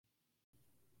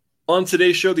On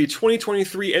today's show, the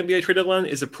 2023 NBA trade deadline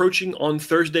is approaching on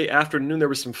Thursday afternoon. There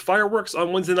was some fireworks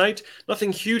on Wednesday night.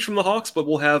 Nothing huge from the Hawks, but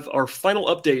we'll have our final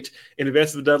update in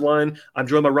advance of the deadline. I'm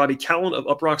joined by Robbie Callan of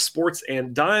Uprock Sports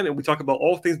and Dime, and we talk about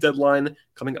all things deadline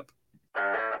coming up.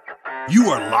 You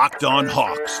are Locked On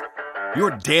Hawks, your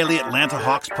daily Atlanta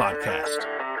Hawks podcast.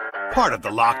 Part of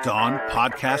the Locked On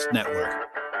Podcast Network.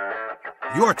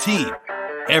 Your team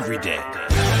every day.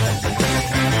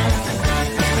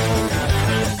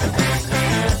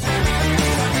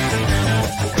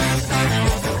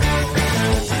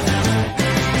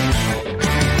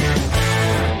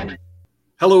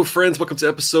 Hello, friends. Welcome to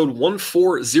episode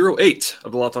 1408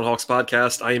 of the Locked On Hawks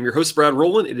podcast. I am your host, Brad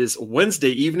Rowland. It is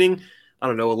Wednesday evening,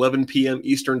 11 p.m.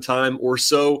 Eastern time or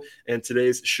so, and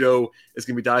today's show is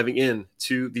going to be diving in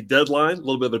to the deadline, a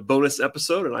little bit of a bonus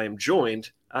episode, and I am joined,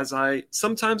 as I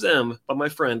sometimes am, by my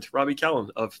friend, Robbie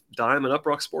Callan of Dime and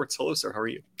Uprock Sports. Hello, sir. How are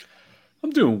you? I'm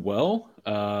doing well.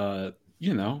 I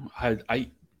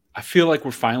feel like we're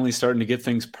finally starting to get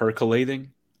things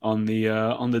percolating on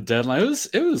the deadline.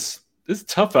 It's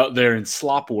tough out there in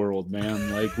slop world,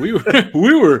 man. Like we've been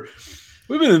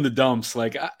in the dumps.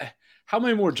 Like how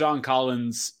many more John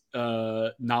Collins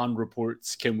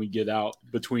non-reports can we get out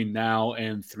between now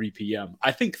and 3 p.m.?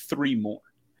 I think 3 more.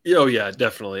 Oh yeah,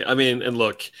 definitely. I mean, and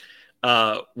look,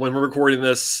 when we're recording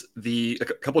this, a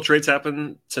couple trades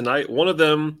happened tonight. One of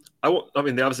them, they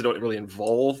obviously don't really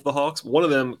involve the Hawks. One of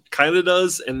them kind of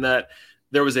does, in that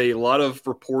there was a lot of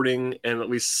reporting and at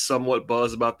least somewhat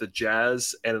buzz about the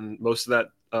Jazz, and most of that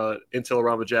intel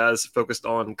around the Jazz focused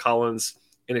on Collins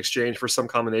in exchange for some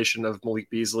combination of Malik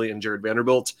Beasley and Jared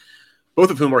Vanderbilt,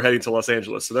 both of whom are heading to Los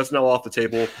Angeles. So that's now off the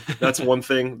table. That's one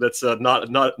thing that's not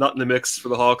in the mix for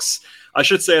the Hawks. I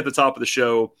should say at the top of the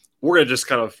show, we're going to just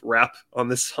kind of wrap on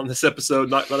this episode.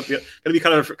 Not going to be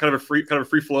kind of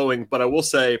free flowing, but I will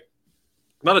say,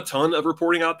 not a ton of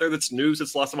reporting out there that's news.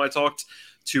 It's the last time I talked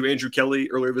to Andrew Kelly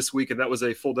earlier this week, and that was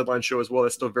a full deadline show as well.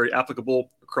 That's still very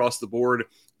applicable across the board.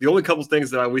 The only couple of things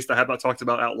that at least I have not talked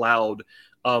about out loud,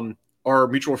 our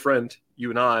mutual friend, you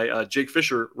and I, Jake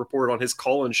Fisher, reported on his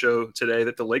call-in show today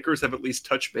that the Lakers have at least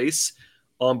touched base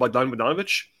on Bogdan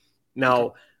Bogdanovic.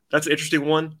 Now, that's an interesting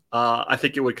one. I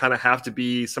think it would kind of have to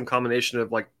be some combination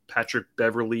of like Patrick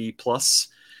Beverley plus.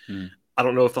 I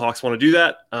don't know if the Hawks want to do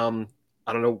that.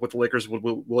 I don't know what the Lakers would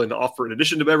be willing to offer in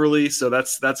addition to Beverley. So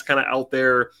that's kind of out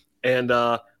there. And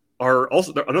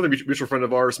another mutual friend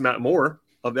of ours, Matt Moore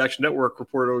of the Action Network,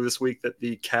 reported over this week that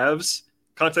the Cavs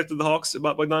contacted the Hawks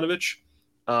about Bogdanovic.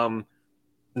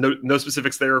 No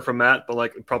specifics there from Matt, but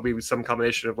like probably some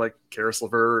combination of like Karis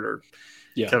LeVert or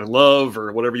Kevin Love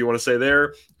or whatever you want to say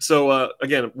there. So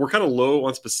again, we're kind of low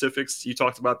on specifics. You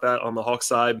talked about that on the Hawks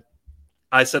side.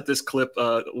 I sent this clip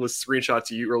with screenshot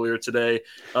to you earlier today.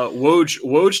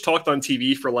 Woj talked on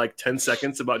TV for like 10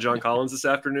 seconds about John Collins this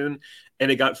afternoon,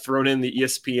 and it got thrown in the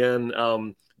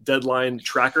ESPN deadline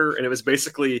tracker, and it was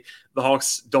basically the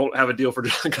Hawks don't have a deal for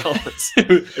John Collins.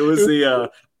 It was a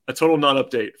total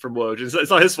non-update from Woj. It's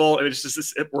not his fault, and it's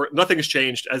just nothing has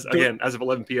changed as of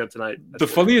 11 p.m. tonight. The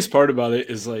funniest part about it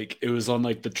is like it was on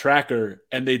like the tracker,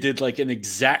 and they did like an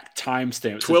exact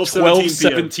timestamp.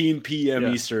 12:17 p.m.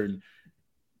 Eastern.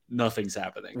 Nothing's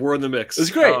happening. We're in the mix. It's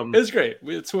great. It's great.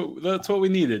 That's what we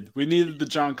needed. We needed the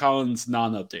John Collins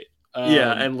non-update.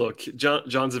 And look,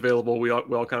 John's available. We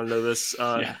all kind of know this.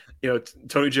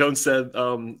 Tony Jones said,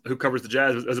 who covers the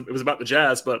Jazz, it was about the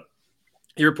Jazz, but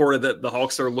he reported that the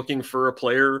Hawks are looking for a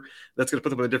player that's going to put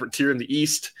them in a different tier in the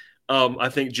East. I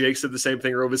think Jake said the same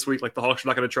thing earlier this week. Like the Hawks are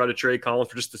not going to try to trade Collins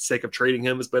for just the sake of trading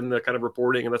him, has been the kind of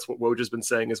reporting, and that's what Woj has been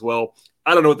saying as well.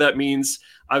 I don't know what that means.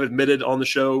 I've admitted on the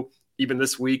show even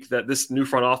this week that this new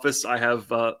front office I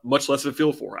have much less of a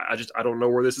feel for. I don't know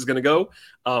where this is going to go.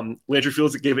 Landry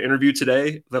Fields gave an interview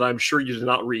today that I'm sure you did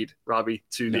not read, Robbie,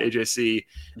 to the AJC.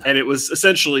 No. And it was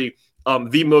essentially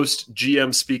the most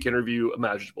GM speak interview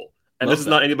imaginable. And this is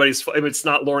not anybody's. It's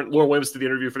not Lauren Williams did the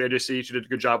interview for the AJC. She did a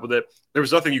good job with it. There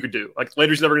was nothing you could do. Like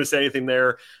Landry's never going to say anything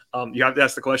there. You have to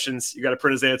ask the questions. You got to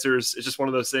print his answers. It's just one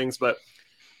of those things. But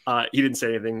he didn't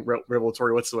say anything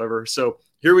revelatory whatsoever. So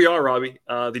here we are, Robbie.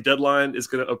 The deadline is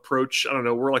going to approach. I don't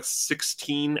know. We're like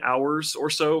 16 hours or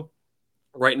so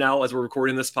right now as we're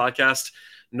recording this podcast.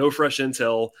 No fresh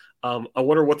intel. I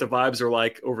wonder what the vibes are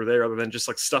like over there, other than just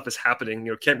like stuff is happening.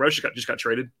 Cam Reddish just got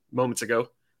traded moments ago.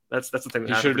 That's the thing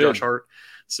that happened for Josh Hart.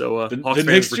 So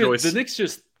the Knicks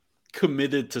just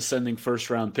committed to sending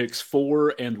first-round picks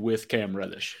for and with Cam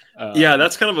Reddish.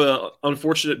 That's kind of an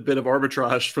unfortunate bit of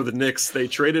arbitrage for the Knicks. They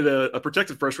traded a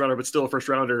protected first-rounder, but still a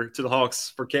first-rounder to the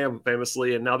Hawks for Cam,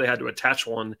 famously, and now they had to attach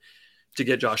one to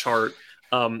get Josh Hart.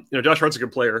 Josh Hart's a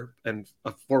good player and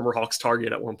a former Hawks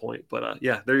target at one point. But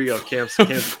yeah, there you go. Cam's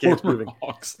moving.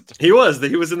 Hawks. He was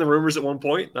in the rumors at one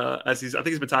point. I think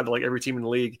he's been tied to like every team in the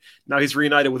league. Now he's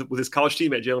reunited with his college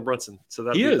teammate Jalen Brunson. So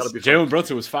that'll be fun. Jalen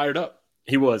Brunson was fired up.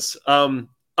 He was.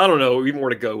 I don't know even where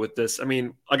to go with this. I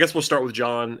mean, I guess we'll start with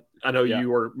John. I know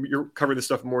you're covering this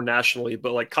stuff more nationally,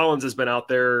 but like Collins has been out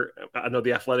there. I know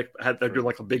the Athletic they're doing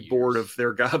like a big board of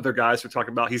their guys we're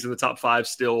talking about. He's in the top 5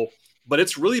 still, but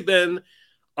it's really been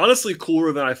honestly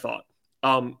cooler than I thought.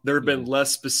 There have been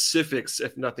less specifics,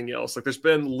 if nothing else. Like there's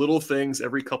been little things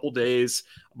every couple days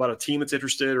about a team that's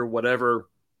interested or whatever.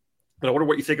 And I wonder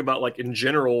what you think about like in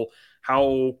general,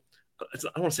 how I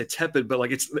don't want to say tepid, but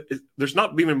like there's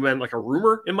not even been like a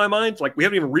rumor in my mind. Like we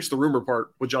haven't even reached the rumor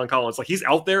part with John Collins. Like he's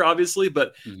out there obviously,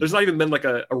 but there's not even been like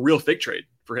a real fake trade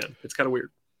for him. It's kind of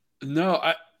weird. No,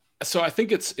 I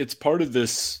think it's part of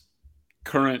this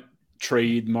current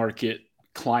trade market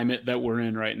climate that we're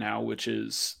in right now, which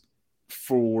is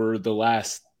for the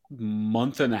last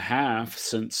month and a half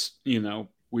since,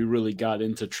 we really got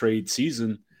into trade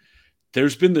season,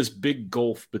 there's been this big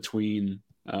gulf between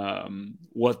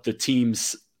what the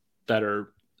teams that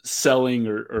are selling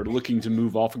or looking to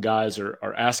move off of guys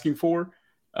are asking for,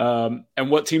 and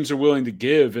what teams are willing to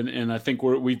give. And I think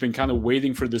we've been kind of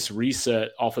waiting for this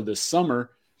reset off of this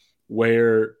summer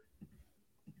where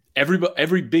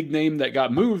every big name that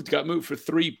got moved for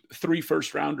three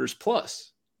first rounders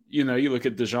plus. You look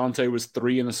at DeJounte was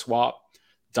 3 in a swap.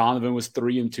 Donovan was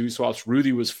 3 in 2 swaps.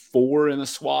 Rudy was 4 in a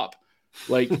swap.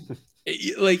 Like,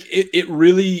 it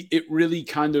really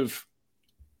kind of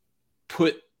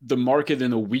put the market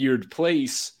in a weird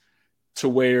place to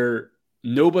where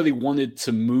nobody wanted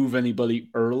to move anybody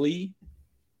early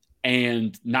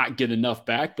and not get enough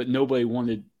back, but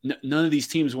none of these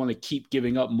teams want to keep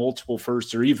giving up multiple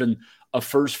firsts or even a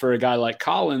first for a guy like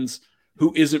Collins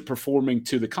who isn't performing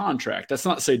to the contract. That's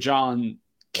not to say John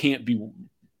can't be,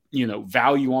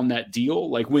 value on that deal.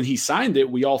 Like when he signed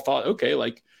it, we all thought, okay,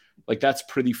 like that's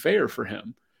pretty fair for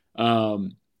him.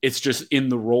 It's just in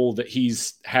the role that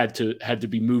he's had to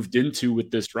be moved into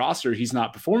with this roster, he's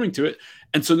not performing to it.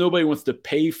 And so nobody wants to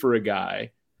pay for a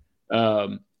guy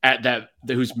at that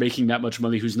who's making that much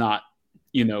money, who's not,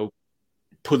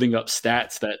 putting up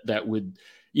stats that would,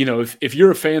 if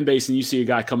you're a fan base and you see a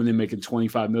guy coming in making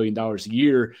 $25 million a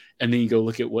year, and then you go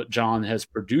look at what John has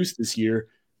produced this year,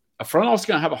 a front office is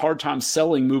going to have a hard time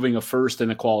moving a first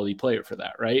and a quality player for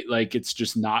that, right? Like it's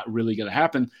just not really going to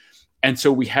happen. And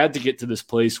so we had to get to this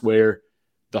place where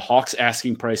the Hawks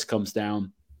asking price comes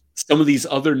down. Some of these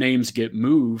other names get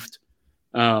moved.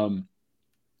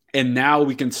 And now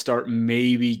we can start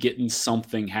maybe getting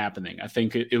something happening. I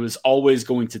think it was always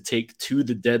going to take to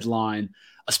the deadline,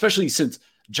 especially since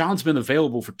John's been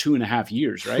available for 2.5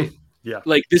 years, right? Yeah.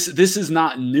 Like this is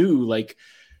not new. Like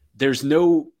there's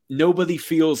nobody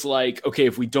feels like, okay,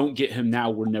 if we don't get him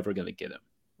now, we're never going to get him,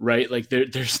 right? Like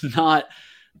there's not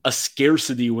a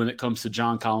scarcity when it comes to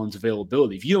John Collins'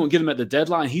 availability. If you don't get him at the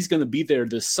deadline, he's going to be there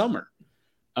this summer.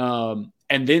 And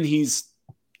then he's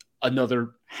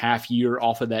another half year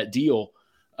off of that deal.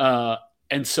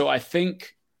 And so I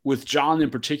think with John in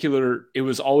particular, it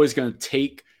was always going to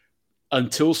take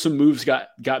until some moves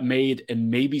got made and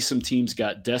maybe some teams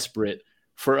got desperate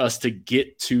for us to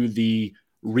get to the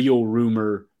real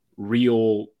rumor,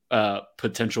 real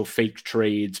potential fake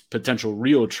trades, potential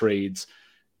real trades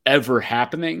ever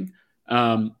happening.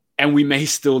 And we may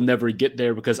still never get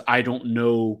there because I don't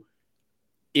know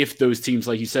if those teams,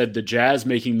 like you said, the Jazz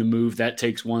making the move, that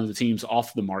takes one of the teams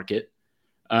off the market.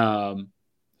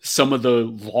 Some of the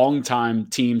longtime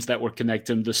teams that were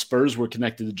connected, the Spurs were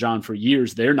connected to John for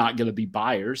years. They're not going to be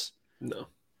buyers. No.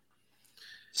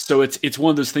 So it's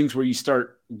one of those things where you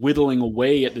start whittling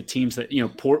away at the teams that,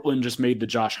 Portland just made the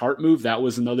Josh Hart move. That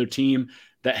was another team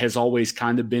that has always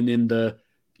kind of been in the,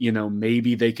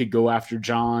 maybe they could go after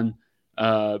John.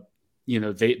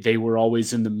 They were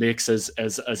always in the mix as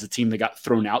a team that got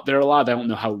thrown out there a lot. I don't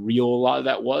know how real a lot of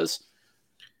that was,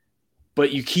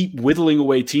 but you keep whittling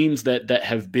away teams that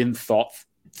have been thought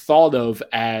of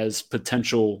as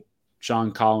potential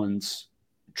John Collins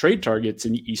trade targets,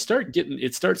 and it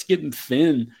starts getting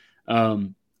thin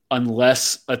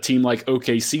unless a team like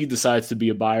OKC decides to be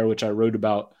a buyer, which I wrote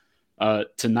about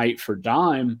tonight for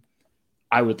Dime.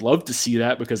 I would love to see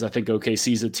that because I think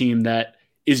OKC is a team that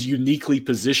is uniquely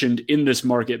positioned in this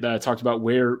market that I talked about,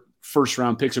 where first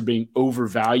round picks are being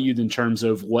overvalued in terms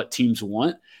of what teams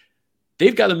want.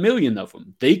 They've got 1 million of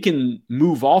them. They can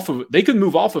move off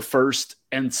of first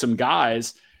and some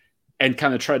guys and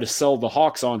kind of try to sell the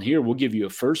Hawks on, here, we'll give you a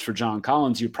first for John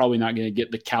Collins. You're probably not going to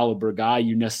get the caliber guy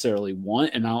you necessarily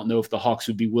want. And I don't know if the Hawks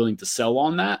would be willing to sell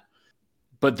on that.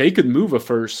 but they could move a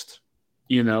first.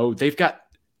 You know, they've got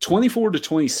 24 to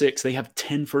 26. They have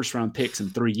 10 first-round picks in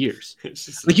 3 years.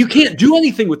 Like, you can't do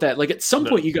anything with that. Like, at some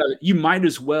point, you might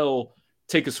as well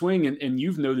take a swing. And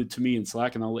you've noted to me in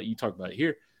Slack, and I'll let you talk about it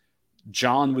here,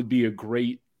 John would be a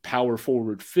great power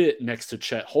forward fit next to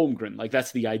Chet Holmgren. Like,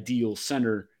 that's the ideal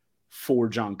center for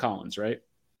John Collins, right?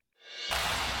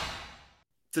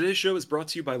 Today's show is brought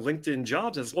to you by LinkedIn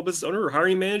Jobs. As a small business owner or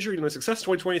hiring manager, your success in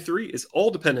 2023 is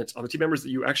all dependent on the team members that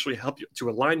you actually help you to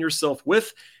align yourself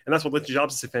with. And that's what LinkedIn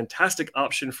Jobs is a fantastic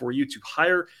option for you to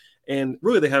hire. And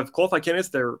really, they have qualified candidates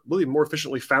that are really more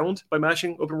efficiently found by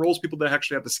matching open roles, people that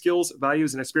actually have the skills,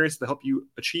 values, and experience to help you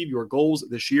achieve your goals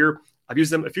this year. I've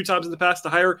used them a few times in the past to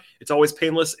hire. It's always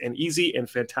painless and easy and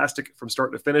fantastic from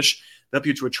start to finish. They help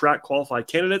you to attract qualified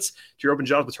candidates to your open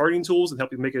jobs with targeting tools and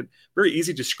help you make it very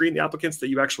easy to screen the applicants that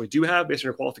you actually do have based on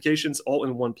your qualifications, all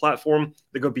in one platform.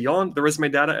 They go beyond the resume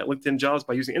data at LinkedIn Jobs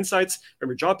by using insights from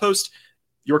your job post,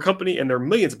 your company, and there are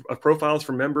millions of profiles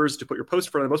from members to put your post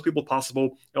in front of the most people possible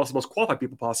and also the most qualified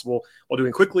people possible while doing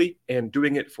it quickly and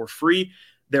doing it for free.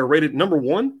 They're rated number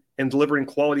one in delivering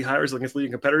quality hires against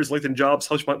leading competitors. LinkedIn Jobs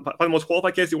helps you find the most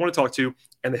qualified candidates you want to talk to,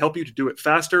 and they help you to do it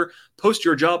faster. Post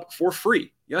your job for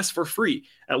free. Yes, for free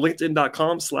at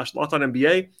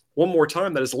linkedin.com/LockedOnNBA. One more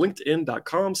time, that is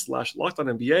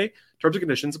linkedin.com/LockedOnNBA. Terms and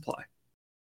conditions apply.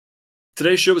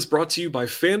 Today's show is brought to you by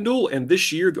FanDuel, and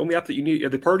this year, the only app that you need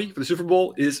at the party for the Super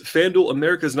Bowl is FanDuel,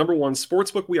 America's #1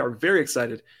 sportsbook. We are very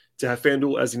excited to have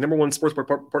FanDuel as the #1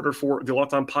 sportsbook partner for the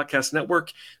Locked On Podcast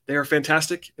Network. They are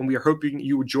fantastic, and we are hoping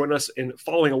you would join us in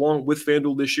following along with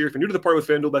FanDuel this year. If you're new to the party with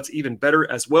FanDuel, that's even better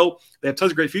as well. They have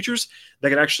tons of great features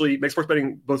that can actually make sports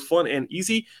betting both fun and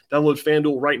easy. Download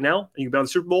FanDuel right now, and you can bet on the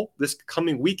Super Bowl this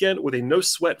coming weekend with a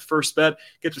no-sweat first bet.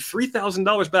 Get to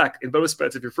 $3,000 back in bonus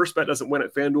bets if your first bet doesn't win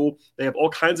at FanDuel. They have all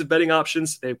kinds of betting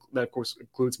options. That, of course,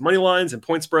 includes money lines and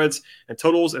point spreads and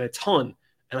totals and a ton,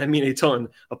 and I mean a ton,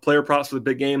 of player props for the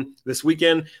big game this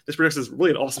weekend. This predicts is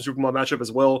really an awesome Super Bowl matchup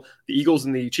as well. The Eagles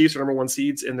and the Chiefs are #1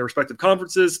 seeds in their respective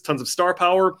conferences, tons of star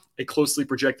power, a closely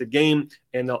projected game,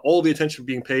 and all the attention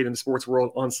being paid in the sports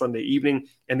world on Sunday evening.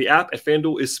 And the app at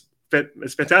FanDuel is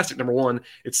fantastic, #1.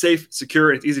 It's safe,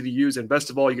 secure, it's easy to use, and best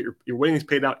of all, you get your winnings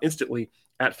paid out instantly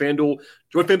at FanDuel.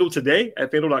 Join FanDuel today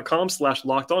at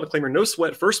FanDuel.com/LockedOn to claim your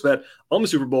no-sweat first bet on the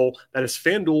Super Bowl. That is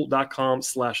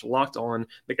FanDuel.com/LockedOn.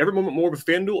 Make every moment more with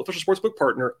FanDuel, official sportsbook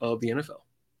partner of the NFL.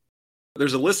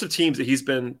 There's a list of teams that he's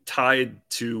been tied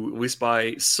to, at least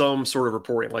by some sort of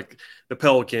reporting, like the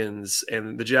Pelicans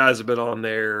and the Jazz have been on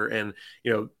there, and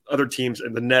other teams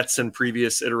and the Nets in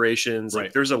previous iterations. Right.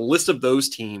 Like, there's a list of those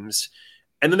teams,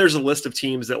 and then there's a list of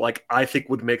teams that I think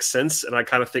would make sense, and I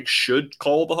kind of think should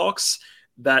call the Hawks.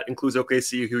 That includes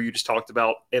OKC, who you just talked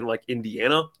about, and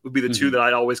Indiana would be the two that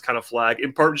I'd always kind of flag,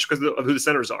 in part just because of who the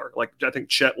centers are. I think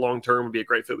Chet long-term would be a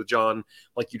great fit with John,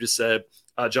 like you just said.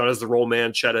 John is the roll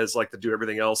man. Chet is to do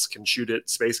everything else, can shoot it,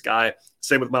 space guy.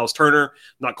 Same with Miles Turner.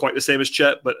 Not quite the same as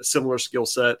Chet, but a similar skill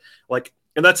set.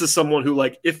 And that's just someone who,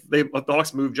 if the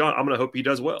Hawks move John, I'm going to hope he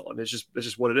does well. And it's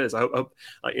just what it is. I hope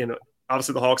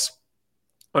obviously the Hawks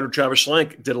under Travis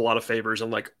Schlenk did a lot of favors,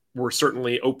 and we're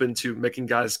certainly open to making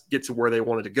guys get to where they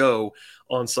wanted to go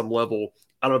on some level.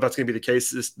 I don't know if that's going to be the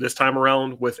case this time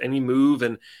around with any move.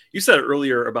 And you said it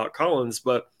earlier about Collins,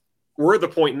 but we're at the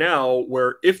point now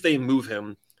where if they move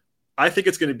him, I think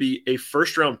it's going to be a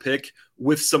first-round pick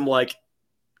with some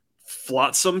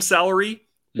flotsam salary,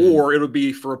 or it'll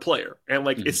be for a player. And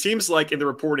it seems like in the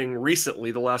reporting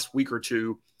recently, the last week or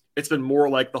two, it's been more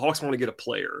like the Hawks want to get a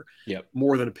player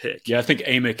more than a pick. Yeah, I think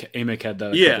Amick had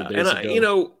that a couple days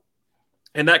ago.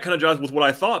 And that kind of jives with what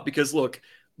I thought, because look,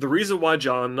 the reason why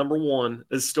John, #1,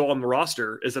 is still on the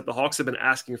roster is that the Hawks have been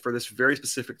asking for this very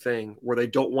specific thing where they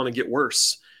don't want to get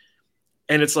worse.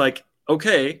 And it's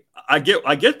okay, I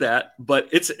get that, but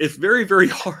it's very, very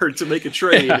hard to make a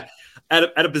trade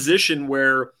at a position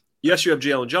where, yes, you have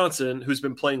Jalen Johnson, who's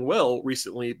been playing well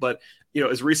recently, but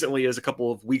as recently as a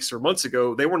couple of weeks or months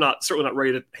ago, they were certainly not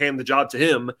ready to hand the job to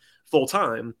him full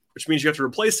time, which means you have to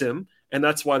replace him, and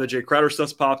that's why the Jay Crowder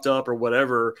stuff's popped up or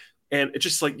whatever. And it's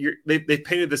just they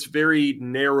painted this very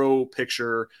narrow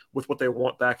picture with what they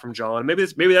want back from John.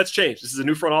 Maybe that's changed. This is a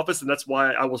new front office, and that's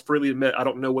why I will freely admit I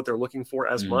don't know what they're looking for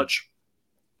as much.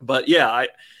 But yeah, I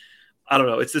don't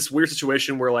know. It's this weird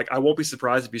situation where I won't be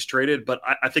surprised if he's traded, but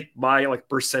I think my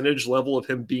percentage level of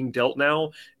him being dealt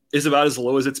now is about as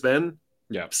low as it's been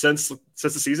since the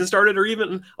season started, or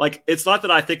even it's not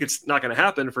that I think it's not going to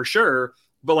happen for sure,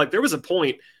 but there was a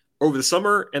point over the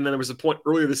summer, and then there was a point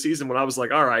earlier this season when I was all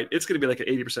right, it's going to be an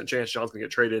 80% chance John's going to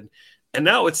get traded. And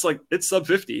now it's sub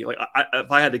 50.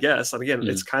 If I had to guess, and again,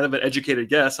 it's kind of an educated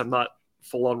guess. I'm not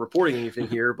full on reporting anything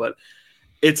here, but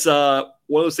it's one of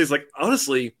those things. Like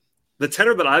honestly, the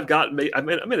tenor that I've got, I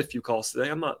made a few calls today.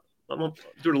 I'm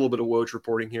doing a little bit of Woj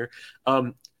reporting here.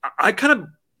 I kind of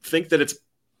think that it's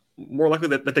more likely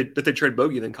that they trade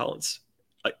Bogey than Collins.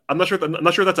 Like, I'm not sure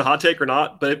if that's a hot take or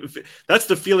not, but that's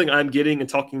the feeling I'm getting and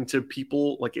talking to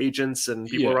people like agents and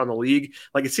people around the league.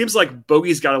 Like it seems like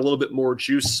Bogey's got a little bit more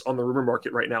juice on the rumor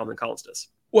market right now than Collins does.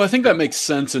 Well, I think that makes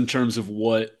sense in terms of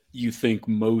what you think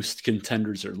most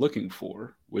contenders are looking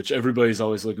for, which everybody's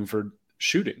always looking for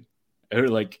shooting or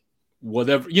like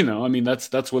whatever, I mean,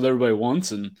 that's what everybody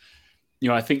wants. And,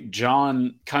 I think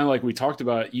John, kind of like we talked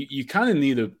about, you kind of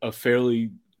need a fairly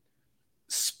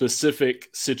specific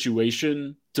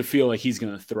situation to feel like he's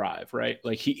going to thrive, right?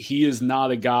 Like he is not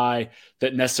a guy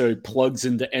that necessarily plugs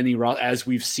into any as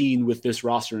we've seen with this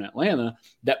roster in Atlanta,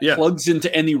 that plugs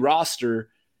into any roster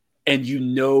and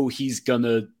he's going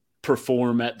to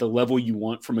perform at the level you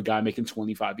want from a guy making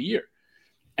 25 a year.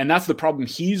 And that's the problem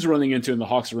he's running into and the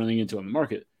Hawks are running into on the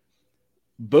market.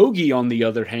 Bogey, on the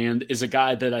other hand, is a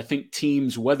guy that I think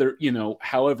teams, whether,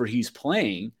 however he's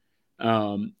playing,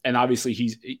 and obviously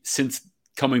he's since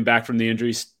coming back from the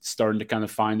injury, starting to kind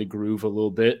of find the groove a little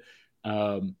bit.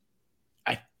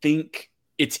 I think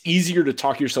it's easier to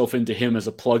talk yourself into him as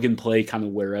a plug and play kind of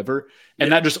wherever.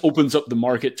 And that just opens up the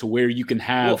market to where you can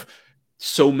have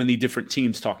so many different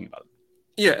teams talking about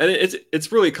it. Yeah. And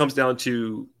it's really comes down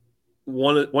to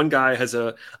one guy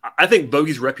I think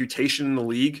Bogey's reputation in the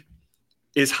league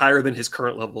is higher than his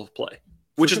current level of play,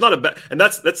 which is not a bad, and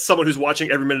that's someone who's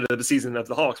watching every minute of the season of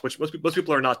the Hawks, which most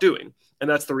people are not doing. And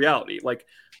that's the reality. Like,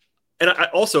 and I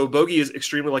also Bogey is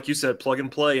extremely, like you said, plug and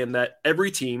play in that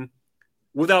every team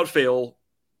without fail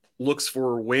looks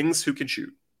for wings who can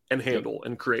shoot and handle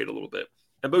and create a little bit.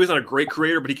 And Bogey's not a great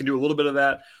creator, but he can do a little bit of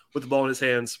that with the ball in his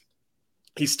hands.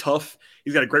 He's tough.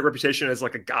 He's got a great reputation as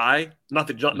like a guy, not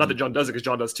that John does it because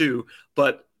John does too,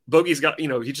 but Bogey's got,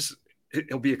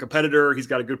 he'll be a competitor. He's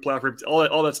got a good playoff reputation,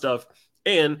 all that stuff.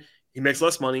 And he makes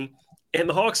less money. And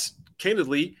the Hawks,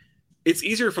 candidly, it's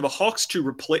easier for the Hawks to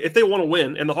replace if they want to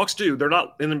win, and the Hawks do. They're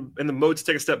not in the mode to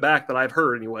take a step back that I've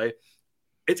heard anyway.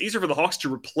 It's easier for the Hawks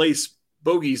to replace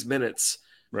Bogey's minutes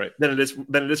than it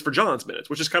is for John's minutes,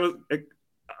 which is kind of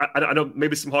I know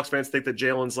maybe some Hawks fans think that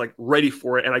Jalen's like ready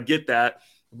for it, and I get that.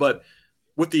 But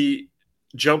with the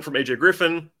jump from AJ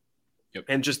Griffin,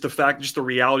 and just the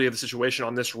reality of the situation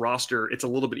on this roster, it's a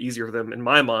little bit easier for them, in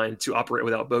my mind, to operate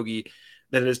without Bogey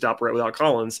than it is to operate without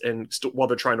Collins, and while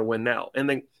they're trying to win now. And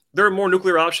then there are more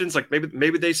nuclear options. Like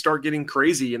maybe they start getting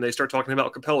crazy and they start talking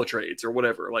about Capella trades or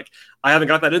whatever. Like I haven't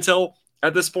got that intel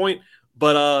at this point,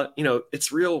 but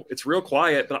it's real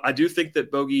quiet. But I do think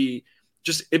that Bogey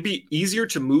it'd be easier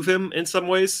to move him in some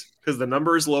ways because the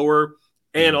number is lower.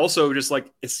 And also just like,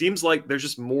 it seems like there's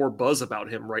just more buzz about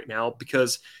him right now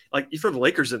because like you throw the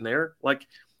Lakers in there, like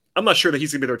I'm not sure that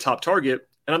he's gonna be their top target.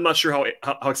 And I'm not sure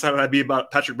how excited I'd be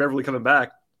about Patrick Beverley coming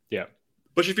back. Yeah.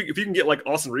 But if you can get like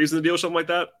Austin Reeves in the deal or something like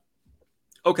that,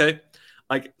 okay.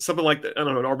 Like something like that, I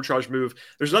don't know, an arbitrage move.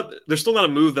 There's still not a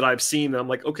move that I've seen that I'm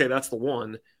like, okay, that's the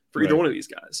one for either one of these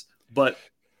guys. But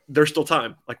there's still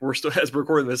time. Like as we're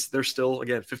recording this, there's still,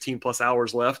 again, 15 plus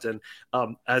hours left. And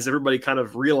as everybody kind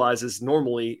of realizes,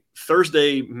 normally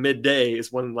Thursday midday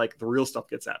is when like the real stuff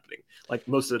gets happening. Like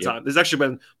most of the time, there's actually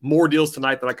been more deals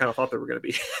tonight than I kind of thought there were going to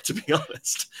be, to be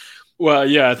honest. Well,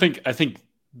 yeah, I think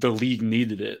the league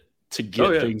needed it to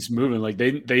get things moving. Like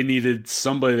they needed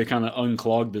somebody to kind of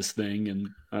unclog this thing. And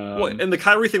and the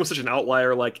Kyrie thing was such an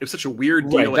outlier. Like it was such a weird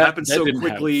deal. It happened so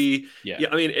quickly.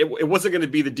 I mean, it wasn't going to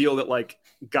be the deal that like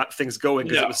got things going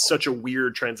because it was such a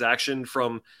weird transaction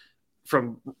from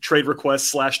trade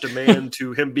request / demand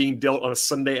to him being dealt on a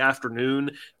Sunday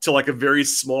afternoon to like a very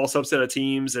small subset of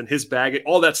teams and his bag,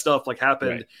 all that stuff like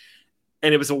happened. Right.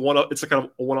 And it was it's a kind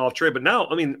of a one-off trade. But now,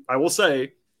 I mean, I will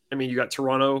say, you got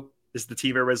Toronto is the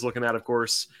team everybody's looking at, of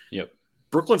course. Yep.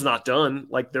 Brooklyn's not done.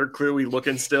 Like they're clearly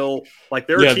looking still. Like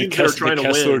there are teams that are trying to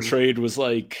win. The Kessler trade was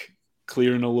like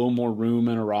clearing a little more room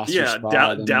in a roster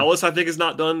spot. Dallas, I think, is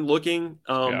not done looking.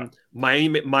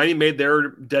 Miami made their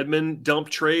Deadman dump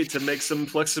trade to make some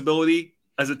flexibility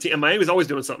as a team. And Miami's always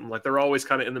doing something. Like they're always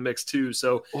kind of in the mix too.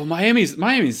 So Miami's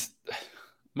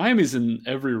in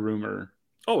every rumor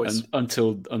always and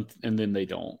then they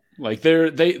don't. Like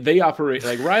they operate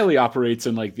like Riley operates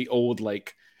in like the old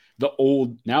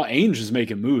now Ainge is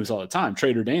making moves all the time.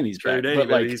 Trader Danny's back.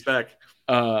 He's back.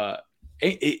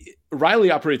 Riley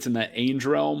operates in that Ainge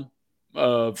realm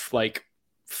of like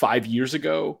 5 years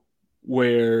ago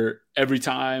where every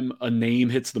time a name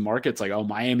hits the market, it's like, oh,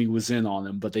 Miami was in on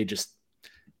him, but they just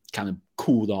kind of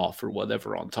cooled off or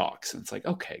whatever on talks. And it's like,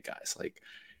 okay, guys, like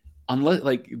unless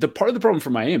like the part of the problem for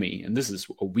Miami, and this is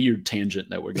a weird tangent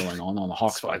that we're going on the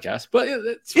Hawks podcast, but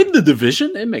in the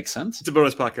division, it makes sense. It's a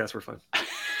bonus podcast. We're fine.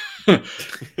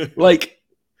 like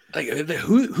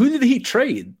who did he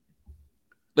trade?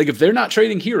 Like if they're not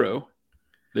trading Hero,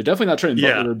 they're definitely not trading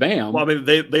Butler or Bam. Well, I mean,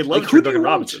 they love to trade Duncan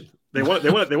Robinson. They want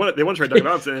to trade Duncan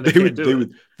Robinson,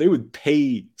 and they would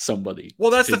pay somebody.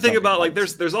 Well, that's the thing about like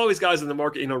there's always guys in the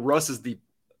market. You know, Russ is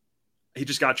he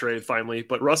just got traded finally,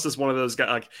 but Russ is one of those guys.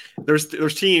 Like there's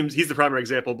teams. He's the primary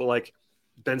example, but like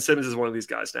Ben Simmons is one of these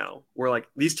guys now, where like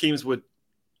these teams would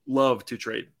love to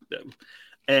trade them,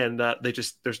 and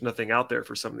there's nothing out there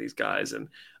for some of these guys. And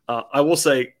I will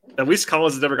say, at least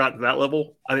Collins has never gotten to that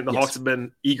level. I think the Hawks have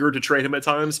been eager to trade him at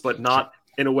times, but not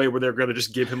in a way where they're going to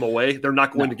just give him away. They're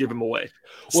not going to give him away.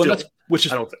 Well, which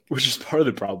is part of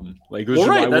the problem. Like, which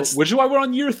is why we're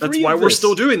on year 3. That's why we're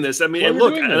still doing this. I mean, and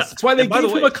look, that's why they gave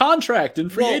him a contract in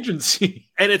free agency.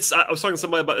 And I was talking to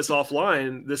somebody about this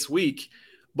offline this week,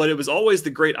 but it was always the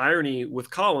great irony with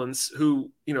Collins,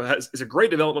 who, you know, is a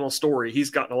great developmental story. He's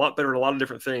gotten a lot better at a lot of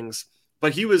different things,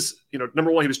 but he was, you know,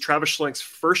 number one, he was Travis Schlenk's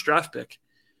first draft pick,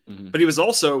 but he was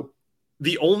also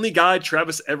the only guy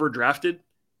Travis ever drafted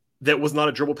that was not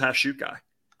a dribble pass shoot guy.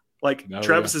 Like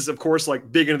Travis is, of course,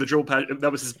 like big into the dribble pass.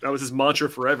 That was his mantra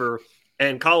forever.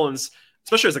 And Collins,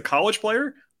 especially as a college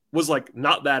player, was like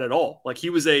not that at all. Like he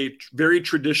was a very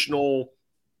traditional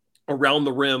around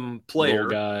the rim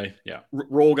player,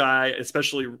 role guy,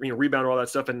 especially, you know, rebounder, all that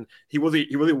stuff. And he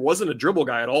really wasn't a dribble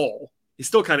guy at all. He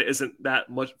still kind of isn't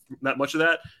that much of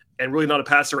that, and really not a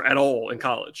passer at all in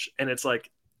college. And it's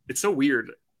like, it's so weird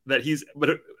that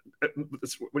when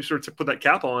you sort of put that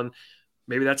cap on,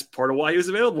 maybe that's part of why he was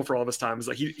available for all this time. Is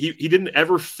like he didn't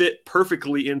ever fit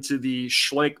perfectly into the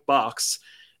Schlenk box,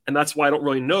 and that's why I don't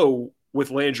really know with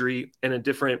Landry and a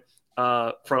different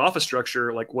front office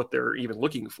structure like what they're even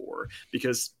looking for,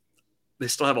 because they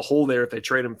still have a hole there if they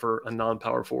trade him for a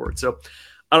non-power forward. So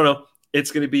I don't know. It's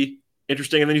going to be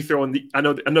interesting. And then you throw in I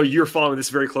know you're following this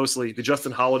very closely. The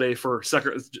Justin Holiday plus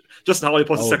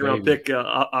the second round pick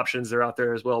options they're out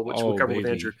there as well, which we'll cover with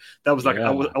Andrew. That was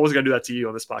I wasn't going to do that to you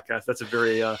on this podcast. That's a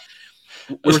very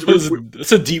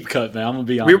it's a deep cut, man. I'm gonna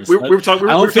be honest. We were talking.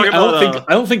 I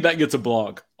don't think that gets a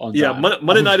blog on. Yeah,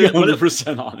 Monday night.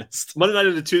 100% honest. Monday night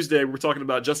into Tuesday, we're talking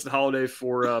about Justin Holiday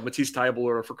for Matisse Thybulle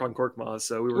or for Con Korkmaz.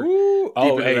 So we were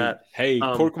deep into that. Hey,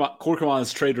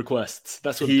 Korkmaz trade requests.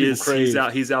 That's what people crave.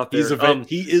 He's out there.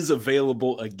 He is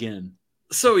available again.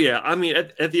 So yeah, I mean,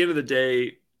 at the end of the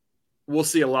day, we'll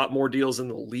see a lot more deals in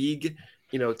the league.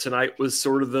 You know, tonight was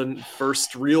sort of the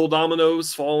first real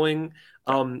dominoes falling.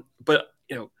 But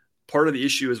you know, part of the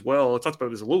issue as well, I talked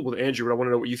about this a little with Andrew, but I want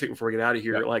to know what you think before we get out of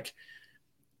here. Yeah. Like,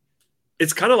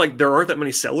 it's kind of like there aren't that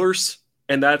many sellers,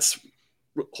 and that's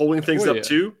holding things up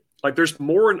too. Like, there's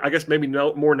more, I guess maybe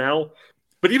more now,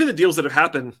 but even the deals that have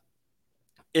happened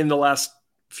in the last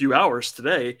few hours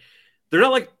today, they're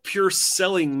not like pure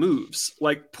selling moves.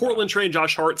 Like Portland trading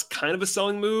Josh Hart's kind of a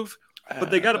selling move,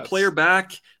 but they got a player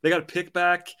back, they got a pick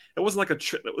back. It wasn't like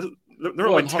they're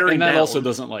not like tearing and that down. Also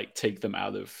doesn't like take them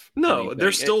out of anything.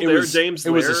 They're still there. James,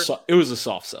 it was a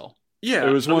soft sell. Yeah,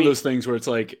 it was one of those things where it's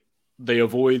like they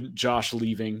avoid Josh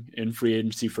leaving in free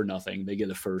agency for nothing. They get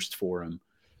a first for him.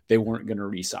 They weren't going to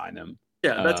re-sign him.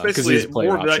 Yeah, that's basically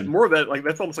more of that. Like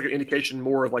that's almost like an indication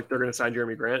more of like they're going to sign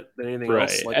Jeremy Grant than anything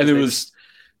else. Like, and it was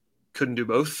couldn't do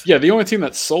both. Yeah, the only team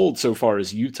that's sold so far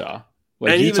is Utah.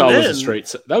 Like and Utah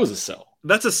was that was a sell.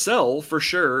 That's a sell for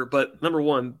sure. But number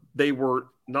one, they were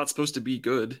not supposed to be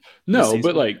good. No,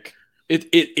 but like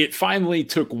it finally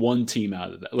took one team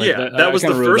out of that. Like, that was the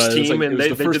first team, and it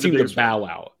was the first team to bow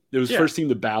out. It was the first team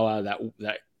to bow out of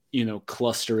that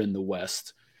cluster in the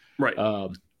West. Right.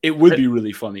 It would be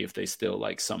really funny if they still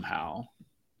like somehow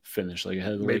finish like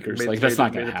ahead of the Lakers. Like that's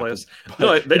not going to happen.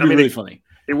 No, it'd be really funny.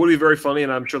 It would be very funny,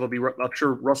 and I'm sure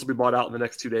Russ will be bought out in the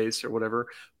next 2 days or whatever.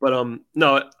 But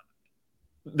no,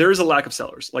 there is a lack of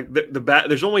sellers. Like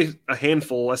there's only a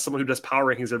handful. As someone who does power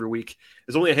rankings every week,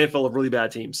 there's only a handful of really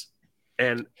bad teams,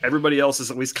 and everybody else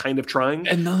is at least kind of trying.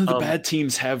 And none of the bad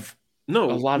teams have a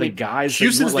lot of guys.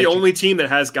 Houston's the only team that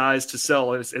has guys to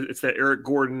sell. It's that Eric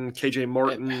Gordon, KJ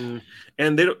Martin,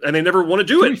 and they never want to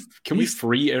do it. Can we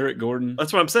free Eric Gordon?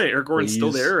 That's what I'm saying. Eric Gordon's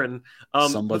still there, and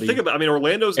somebody. Think about. I mean,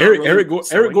 Orlando's Eric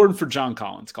Gordon for John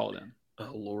Collins. Called in.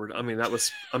 Oh Lord! I mean, that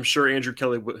was. I'm sure Andrew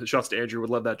Kelly. Shouts to Andrew, would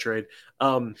love that trade.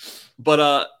 But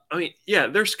I mean, yeah,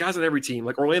 there's guys on every team.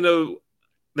 Like Orlando.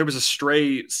 There was a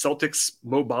stray Celtics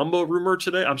Mo Bamba rumor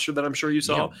today. I'm sure you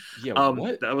saw. Yeah,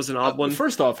 what? That was an odd one.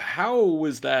 First off, how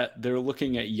was that they're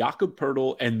looking at Jakob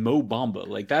Poeltl and Mo Bamba?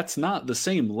 Like that's not the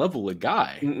same level of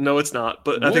guy. No, it's not.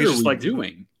 But what I think it's are just we like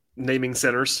doing. naming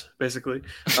centers, basically,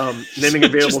 naming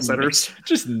available centers.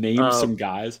 Just name some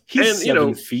guys. He's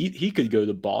 7 feet. He could go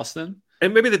to Boston.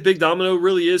 And maybe the big domino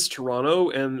really is Toronto.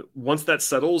 And once that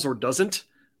settles or doesn't,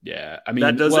 yeah, I mean,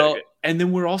 and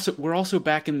then we're also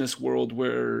back in this world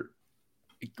where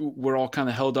we're all kind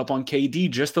of held up on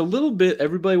KD just a little bit.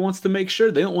 Everybody wants to make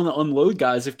sure they don't want to unload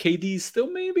guys if KD is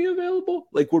still maybe available.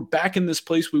 Like, we're back in this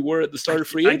place we were at the start of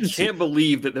free agency. I can't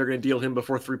believe that they're going to deal him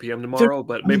before 3 p.m. tomorrow,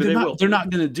 but maybe they will. They're not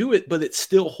going to do it, but it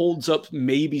still holds up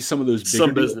maybe some of those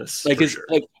bigger business. Like, it's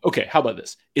like, okay, how about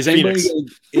this? Is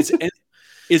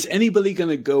anybody going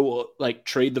to go like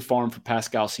trade the farm for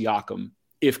Pascal Siakam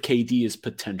if KD is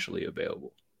potentially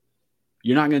available?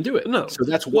 You're not going to do it. No. So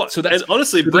that's what. So that's, and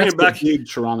honestly, bring it back. Big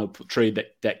Toronto trade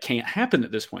that can't happen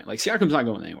at this point. Like, Siakam's not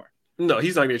going anywhere. No,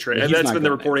 he's not going to get traded. And that's been the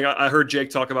reporting. I heard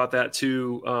Jake talk about that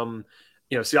too.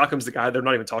 Siakam's the guy they're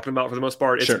not even talking about for the most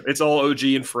part. It's all OG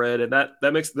and Fred, and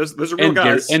that makes those are real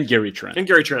guys. And Gary Trent. And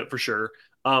Gary Trent for sure.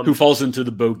 Who falls into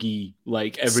the bogey,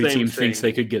 like every team thinks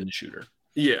they could get a shooter.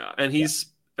 Yeah, and he's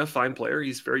a fine player.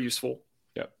 He's very useful.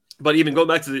 Yeah. But even going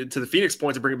back to the Phoenix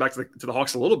point, to bring it back to the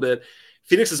Hawks a little bit,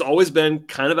 Phoenix has always been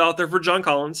kind of out there for John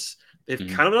Collins. They've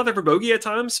kind of been out there for Bogey at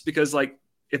times because, like,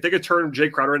 if they could turn Jay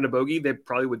Crowder into Bogey, they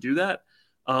probably would do that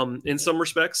in some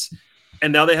respects.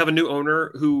 And now they have a new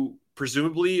owner who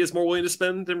presumably is more willing to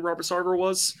spend than Robert Sarver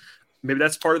was. Maybe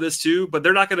that's part of this too. But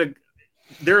they're not going to.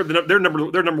 They're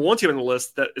number one team on the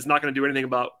list that is not going to do anything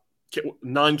about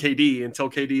non-KD until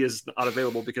KD is not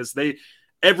available, because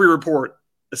every report,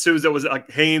 as soon as it was like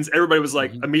Haynes, everybody was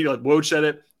like immediately like Woj said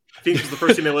it. Phoenix was the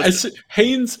first team they listed.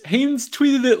 Haynes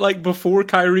tweeted it like before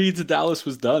Kyrie to Dallas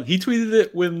was done. He tweeted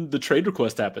it when the trade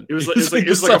request happened. It was like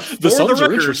the Suns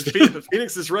are interested.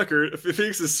 Phoenix's record.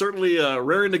 Phoenix is certainly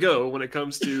raring to go when it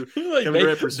comes to Kevin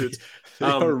Durant pursuits. They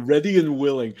are ready and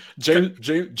willing.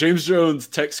 James Jones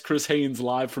texts Chris Haynes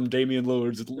live from Damian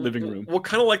Lillard's living room. Well,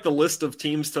 kind of like the list of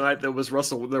teams tonight that was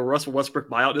Russell Westbrook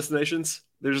buyout destinations.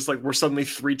 There's just like, we're suddenly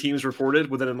 3 teams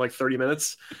reported within like 30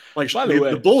 minutes. Like,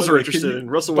 the Bulls are interested in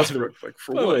Russell Westbrook. Like,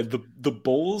 for what? By the way, the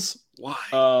Bulls.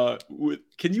 Why?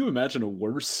 Can you imagine a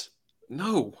worse?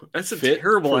 No, that's a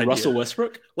terrible idea. Russell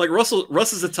Westbrook. Like, Russ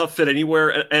is a tough fit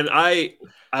anywhere. And I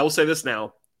will say this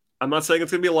now. I'm not saying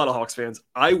it's going to be a lot of Hawks fans.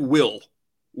 I will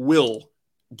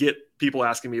get people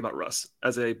asking me about Russ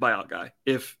as a buyout guy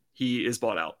if he is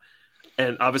bought out.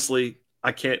 And obviously,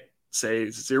 I can't say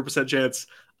it's a 0% chance.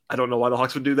 I don't know why the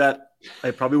Hawks would do that.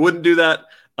 I probably wouldn't do that.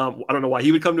 I don't know why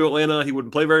he would come to Atlanta. He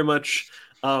wouldn't play very much.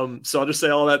 So I'll just say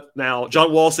all that now.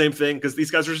 John Wall, same thing, because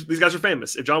these guys are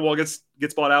famous. If John Wall gets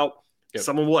bought out,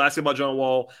 someone will ask about John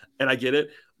Wall, and I get it.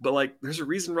 But like, there's a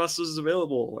reason Russ is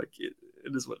available. Like, it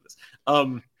is what it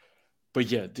is. But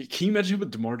yeah, can you imagine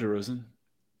with DeMar DeRozan?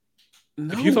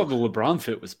 No. If you thought the LeBron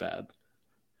fit was bad,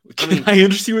 I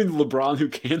interest you in LeBron who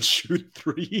can't shoot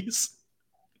threes.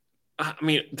 I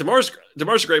mean, DeMar's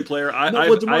a great player.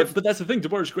 But that's the thing.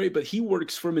 DeMar's great, but he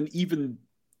works from an even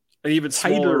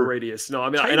smaller radius. No, I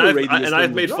mean,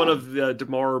 I've made fun of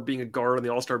DeMar being a guard on the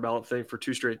All-Star ballot thing for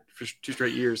two straight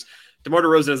years. DeMar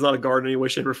DeRozan is not a guard in any way,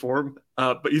 shape, or form.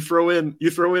 But you throw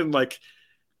in like,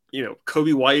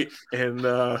 Kobe White and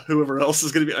whoever else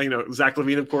is going to be, Zach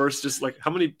LaVine, of course. Just like,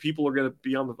 how many people are going to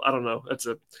be on the? I don't know. That's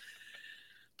a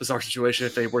bizarre situation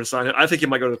if they were to sign him. I think he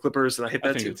might go to the Clippers, and I hate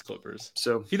that too. It's Clippers.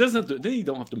 So he doesn't have to. Then he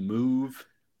don't have to move.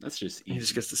 That's just easy. He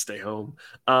just gets to stay home.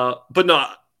 But no.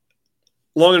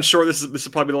 Long and short, this is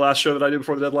probably the last show that I do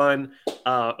before the deadline,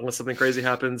 unless something crazy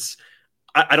happens.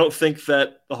 I don't think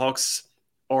that the Hawks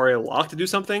are a lock to do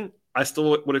something. I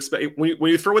still would expect when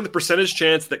you throw in the percentage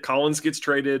chance that Collins gets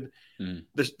traded,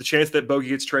 the chance that Bogey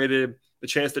gets traded, the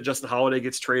chance that Justin Holiday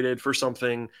gets traded for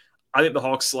something. I think the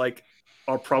Hawks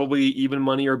are probably even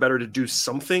money or better to do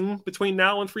something between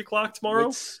now and 3 o'clock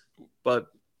tomorrow.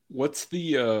 What's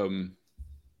the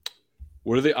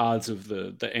what are the odds of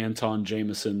the Anton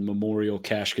Jameson Memorial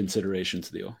cash considerations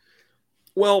deal?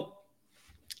 Well,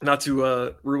 not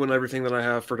to ruin everything that I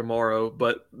have for tomorrow,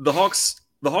 but the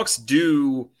Hawks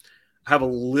do have a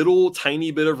little tiny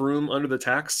bit of room under the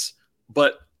tax,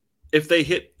 but if they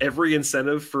hit every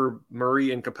incentive for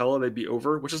Murray and Capella, they'd be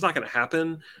over, which is not going to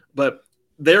happen. But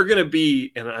they're going to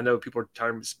be, and I know people are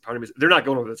tired of me, they're not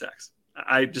going over the tax.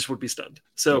 I just would be stunned.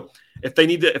 So if they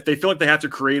feel like they have to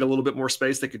create a little bit more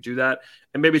space, they could do that.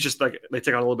 And maybe it's just like they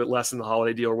take on a little bit less in the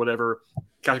Holiday deal or whatever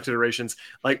considerations.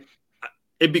 Like,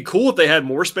 it'd be cool if they had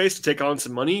more space to take on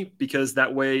some money, because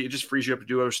that way it just frees you up to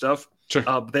do other stuff. Sure.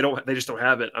 But they just don't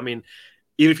have it. I mean,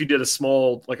 even if you did a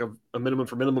small, like a minimum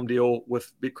for minimum deal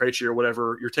with Big Krejci or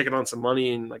whatever, you're taking on some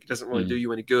money, and like, it doesn't really do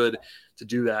you any good to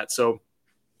do that. So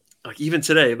like even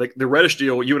today, like the Reddish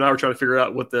deal, you and I were trying to figure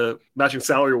out what the matching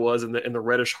salary was in the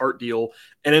Reddish Hart deal,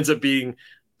 and ends up being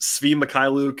Svi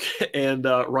Mikhailuk and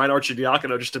Ryan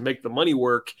Arcidiakono just to make the money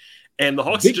work. And the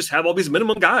Hawks just have all these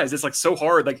minimum guys. It's like so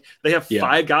hard. Like they have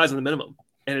 5 guys in the minimum,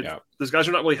 and those guys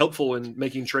are not really helpful in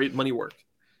making trade money work.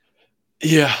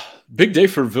 Yeah, big day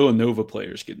for Villanova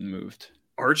players getting moved.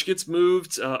 Arch gets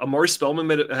moved. Amari Spellman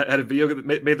had a video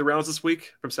that made the rounds this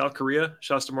week from South Korea.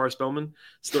 Shouts to Amari Spellman.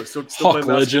 Still Hawk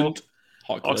legend.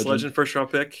 Hawks legend, first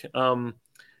round pick.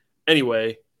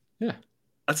 Anyway, yeah,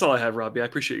 that's all I have, Robbie. I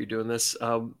appreciate you doing this.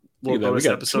 Little bonus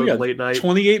episode, late night.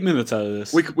 28 minutes out of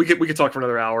this. We could talk for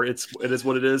another hour. It is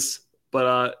what it is.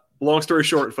 But long story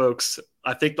short, folks,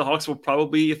 I think the Hawks will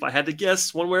probably, if I had to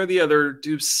guess, one way or the other,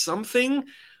 do something.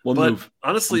 Move.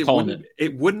 Honestly,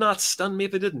 it would not stun me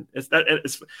if it didn't.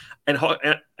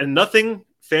 And nothing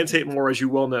fans hate more, as you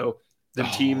well know, than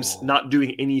teams not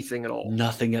doing anything at all.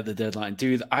 Nothing at the deadline,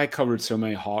 dude. I covered so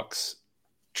many Hawks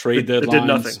trade deadlines. Did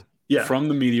nothing. Yeah. From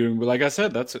the media room. But like I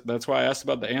said, that's why I asked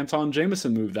about the Anton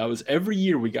Jameson move. That was every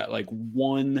year we got like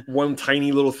one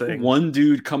tiny little thing. One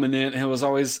dude coming in, and it was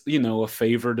always, a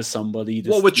favor to somebody.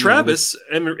 Well, with Travis,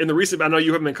 and in the recent, I know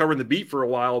you haven't been covering the beat for a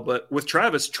while, but with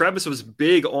Travis was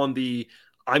big on the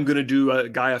I'm going to do a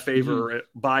guy a favor,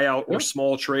 buyout or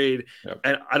small trade. Yep.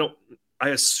 And I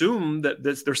assume that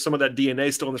there's some of that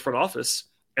DNA still in the front office.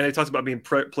 And they talked about being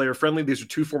player friendly. These are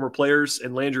 2 former players,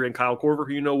 and Landry and Kyle Korver,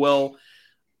 who you know well.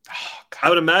 I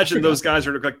would imagine those guys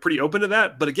are like pretty open to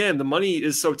that, but again, the money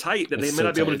is so tight that they may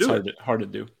not be able to do it. Hard to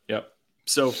do. Yep.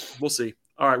 So we'll see.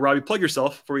 All right, Robbie, plug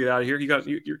yourself before we get out of here.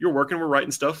 You're working, we're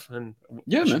writing stuff, and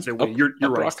yeah, man, you're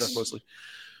writing stuff mostly.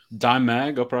 Dime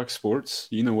Mag, Uprock Sports.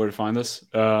 You know where to find us.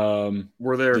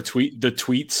 We're there. The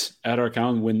tweets at our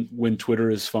account when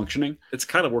Twitter is functioning. It's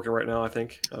kind of working right now, I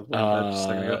think. I'm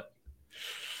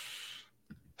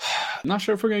not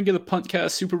sure if we're gonna get a Puntcast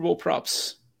Super Bowl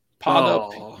props pod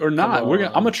up or not.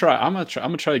 I'm gonna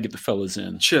try to get the fellas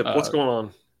in. Chip, what's going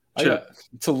on? Chip.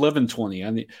 It's 11:20. I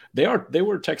mean, they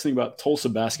were texting about Tulsa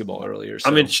basketball earlier.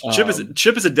 So, I mean, Chip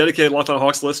is a dedicated Locked On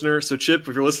Hawks listener. So, Chip,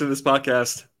 if you're listening to this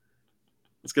podcast,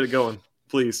 let's get it going,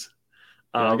 please.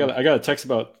 I got a text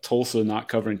about Tulsa not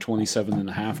covering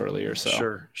 27.5 earlier. So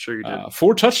sure you did.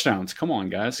 4 touchdowns. Come on,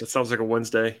 guys. That sounds like a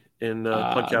Wednesday in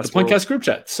Puntcast. The Puntcast group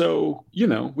chat. So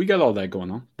we got all that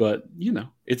going on, but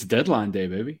it's deadline day,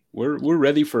 baby. We're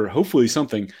ready for hopefully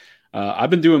something. I've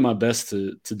been doing my best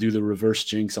to do the reverse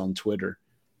jinx on Twitter.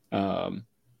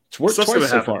 It's worked twice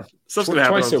so far. Stuff's going to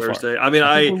happen on Thursday. I mean,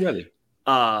 we're ready.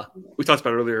 We talked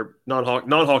about it earlier.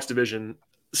 Non-Hawks division.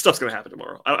 Stuff's going to happen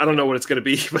tomorrow. I don't know what it's going to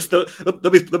be, but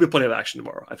there'll be plenty of action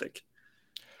tomorrow, I think.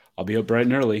 I'll be up bright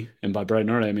and early. And by bright and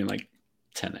early, I mean like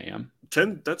 10 a.m.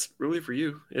 10, that's really for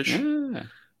you-ish. Yeah.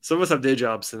 Some of us have day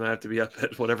jobs, and I have to be up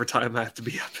at whatever time I have to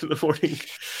be up in the morning.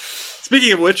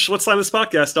 Speaking of which, let's sign this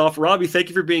podcast off. Robbie, thank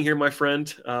you for being here, my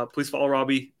friend. Please follow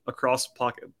Robbie across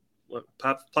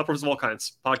platforms of all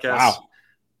kinds. Podcasts,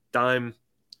 Dime,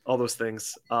 all those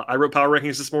things. I wrote power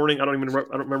rankings this morning. I don't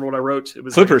remember what I wrote. It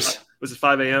was Clippers. It was at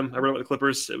 5 a.m. I wrote about the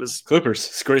Clippers. It was Clippers.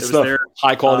 It's great stuff.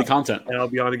 High quality content. And I'll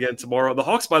be on again tomorrow. The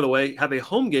Hawks, by the way, have a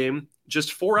home game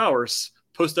just 4 hours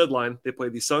post deadline. They play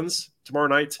the Suns tomorrow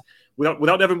night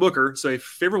without Devin Booker. So a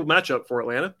favorable matchup for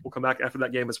Atlanta. We'll come back after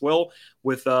that game as well.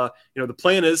 With the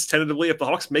plan is tentatively, if the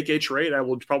Hawks make a trade, I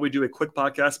will probably do a quick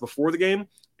podcast before the game,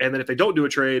 and then if they don't do a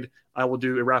trade, I will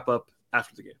do a wrap up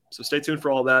after the game. So stay tuned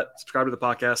for all that. Subscribe to the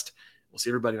podcast. We'll see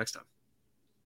everybody next time.